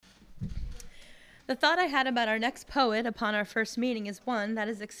The thought I had about our next poet upon our first meeting is one that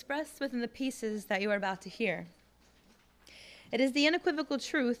is expressed within the pieces that you are about to hear. It is the unequivocal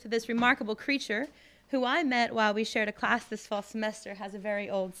truth that this remarkable creature, who I met while we shared a class this fall semester, has a very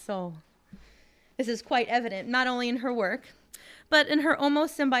old soul. This is quite evident, not only in her work, but in her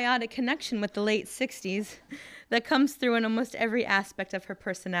almost symbiotic connection with the late 60s that comes through in almost every aspect of her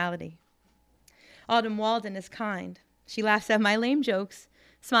personality. Autumn Walden is kind. She laughs at my lame jokes,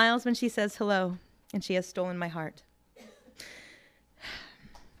 smiles when she says hello, and she has stolen my heart.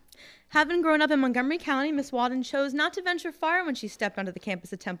 Having grown up in Montgomery County, Miss Walden chose not to venture far when she stepped onto the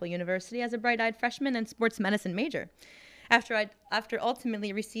campus of Temple University as a bright-eyed freshman and sports medicine major. After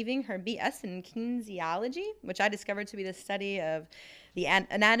ultimately receiving her BS in kinesiology, which I discovered to be the study of the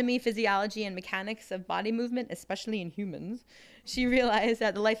anatomy, physiology, and mechanics of body movement, especially in humans, she realized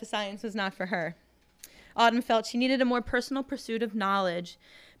that the life of science was not for her. Autumn felt she needed a more personal pursuit of knowledge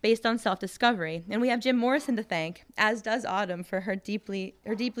based on self-discovery, and we have Jim Morrison to thank, as does Autumn, for her deeply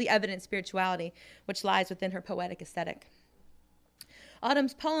evident spirituality, which lies within her poetic aesthetic.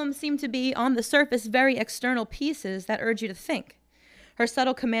 Autumn's poems seem to be, on the surface, very external pieces that urge you to think. Her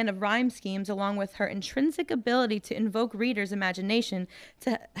subtle command of rhyme schemes, along with her intrinsic ability to invoke readers' imagination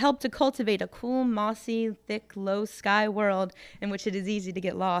to help to cultivate a cool, mossy, thick, low sky world in which it is easy to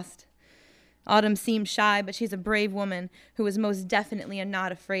get lost. Autumn seems shy, but she's a brave woman who is most definitely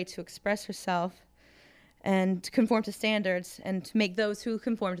not afraid to express herself and conform to standards, and to make those who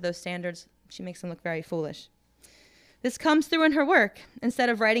conform to those standards, she makes them look very foolish. This comes through in her work. Instead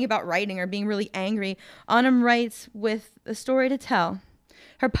of writing about writing or being really angry, Autumn writes with a story to tell.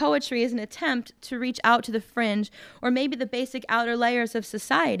 Her poetry is an attempt to reach out to the fringe, or maybe the basic outer layers of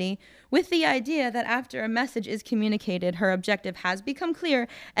society, with the idea that after a message is communicated, her objective has become clear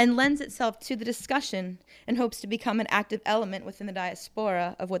and lends itself to the discussion and hopes to become an active element within the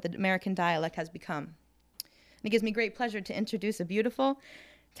diaspora of what the American dialect has become. And it gives me great pleasure to introduce a beautiful,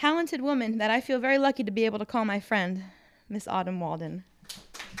 talented woman that I feel very lucky to be able to call my friend, Miss Autumn Walden.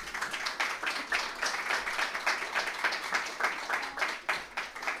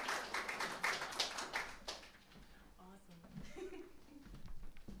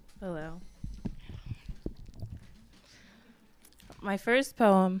 Hello. My first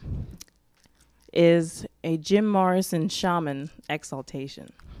poem is a Jim Morrison shaman exaltation.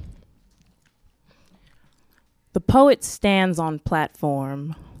 The poet stands on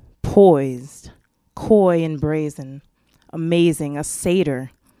platform, poised, coy and brazen, amazing, a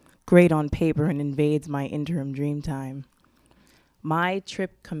satyr, great on paper and invades my interim dream time. My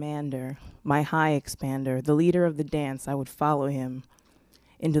trip commander, my high expander, the leader of the dance, I would follow him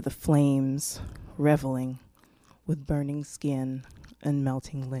into the flames, reveling with burning skin and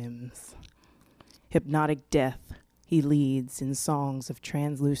melting limbs. Hypnotic death, he leads in songs of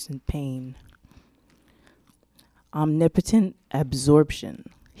translucent pain. Omnipotent absorption,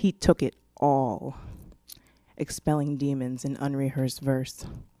 he took it all, expelling demons in unrehearsed verse.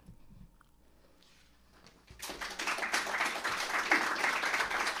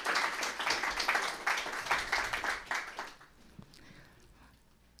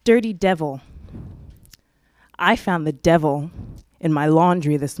 Dirty devil. I found the devil in my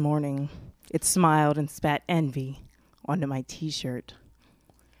laundry this morning. It smiled and spat envy onto my t-shirt.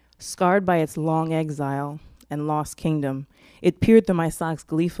 Scarred by its long exile and lost kingdom, it peered through my socks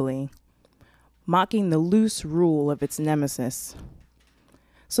gleefully, mocking the loose rule of its nemesis.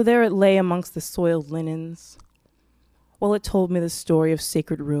 So there it lay amongst the soiled linens, while it told me the story of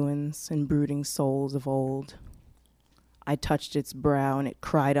sacred ruins and brooding souls of old. I touched its brow and it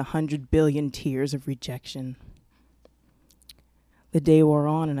cried 100 billion tears of rejection. The day wore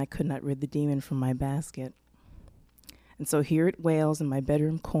on and I could not rid the demon from my basket. And so here it wails in my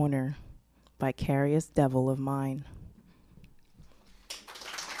bedroom corner, vicarious devil of mine.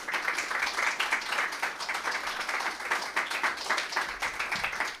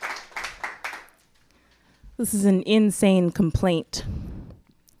 This is an insane complaint.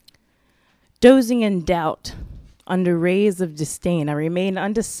 Dozing in doubt, under rays of disdain, I remain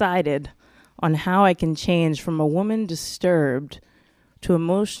undecided on how I can change from a woman disturbed to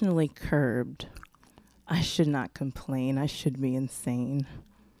emotionally curbed. I should not complain, I should be insane.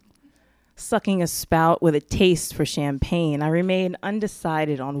 Sucking a spout with a taste for champagne, I remain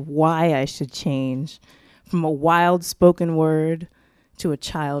undecided on why I should change. From a wild spoken word to a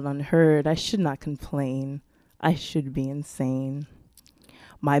child unheard, I should not complain, I should be insane.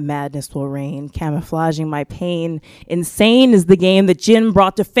 My madness will reign, camouflaging my pain. Insane is the game that gin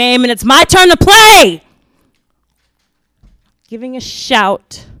brought to fame, and it's my turn to play! Giving a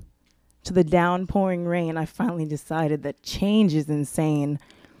shout to the downpouring rain, I finally decided that change is insane.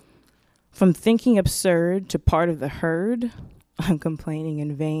 From thinking absurd to part of the herd, I'm complaining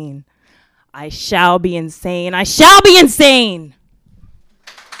in vain. I shall be insane. I shall be insane.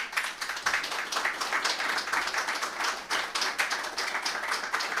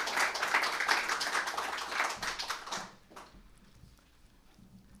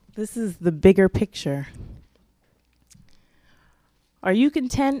 This is the bigger picture. Are you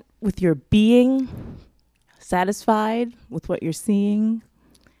content with your being? Satisfied with what you're seeing?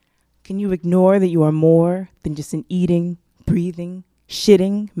 Can you ignore that you are more than just an eating, breathing,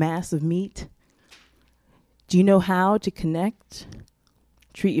 shitting mass of meat? Do you know how to connect?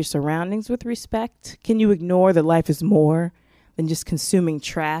 Treat your surroundings with respect? Can you ignore that life is more than just consuming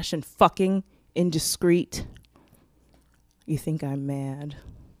trash and fucking indiscreet? You think I'm mad?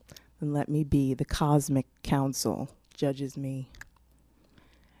 Then let me be. The cosmic council judges me.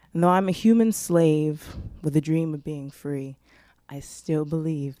 And though I'm a human slave with a dream of being free, I still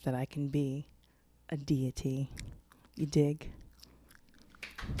believe that I can be a deity. You dig?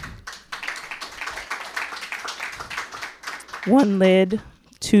 One lid,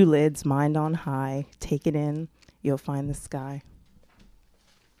 two lids, mind on high. Take it in, you'll find the sky.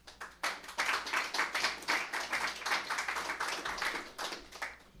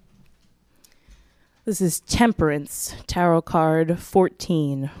 This is Temperance, Tarot card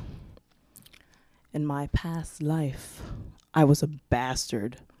 14. In my past life, I was a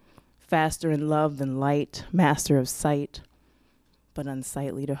bastard, faster in love than light, master of sight, but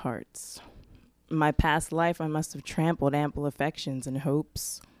unsightly to hearts. In my past life, I must have trampled ample affections and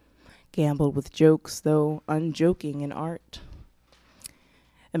hopes, gambled with jokes, though unjoking in art.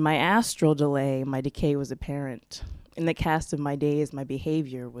 In my astral delay, my decay was apparent. In the cast of my days, my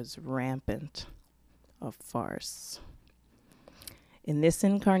behavior was rampant. A farce. In this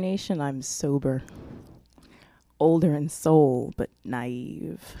incarnation, I'm sober, older in soul, but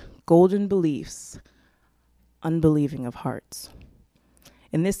naive, golden beliefs, unbelieving of hearts.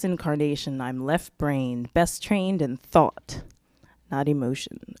 In this incarnation, I'm left-brained, best trained in thought, not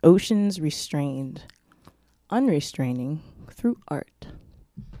emotion, oceans restrained, unrestraining through art.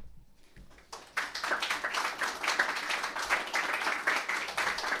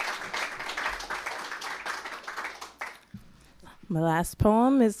 My last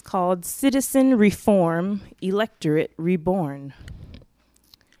poem is called Citizen Reform, Electorate Reborn.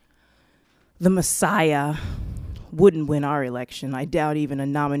 The Messiah wouldn't win our election. I doubt even a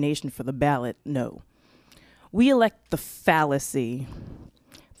nomination for the ballot, no. We elect the fallacy,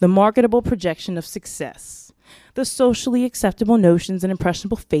 the marketable projection of success, the socially acceptable notions and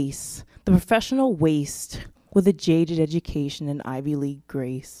impressionable face, the professional waste with a jaded education and Ivy League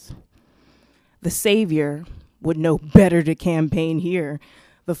grace. The savior would know better to campaign here.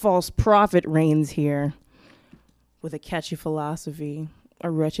 The false prophet reigns here with a catchy philosophy, a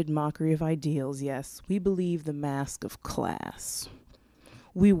wretched mockery of ideals. Yes, we believe the mask of class.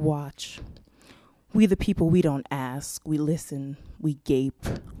 We watch. We the people, we don't ask. We listen. We gape.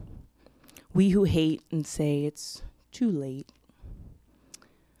 We who hate and say it's too late.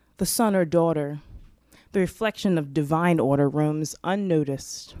 The son or daughter, the reflection of divine order, roams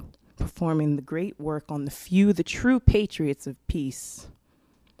unnoticed, performing the great work on the few, the true patriots of peace,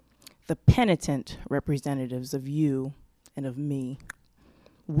 the penitent representatives of you and of me.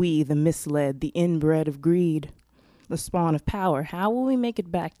 We, the misled, the inbred of greed, the spawn of power, how will we make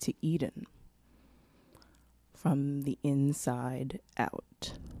it back to Eden? From the inside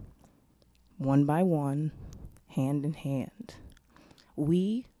out, one by one, hand in hand.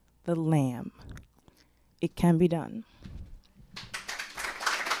 We, the lamb. It can be done.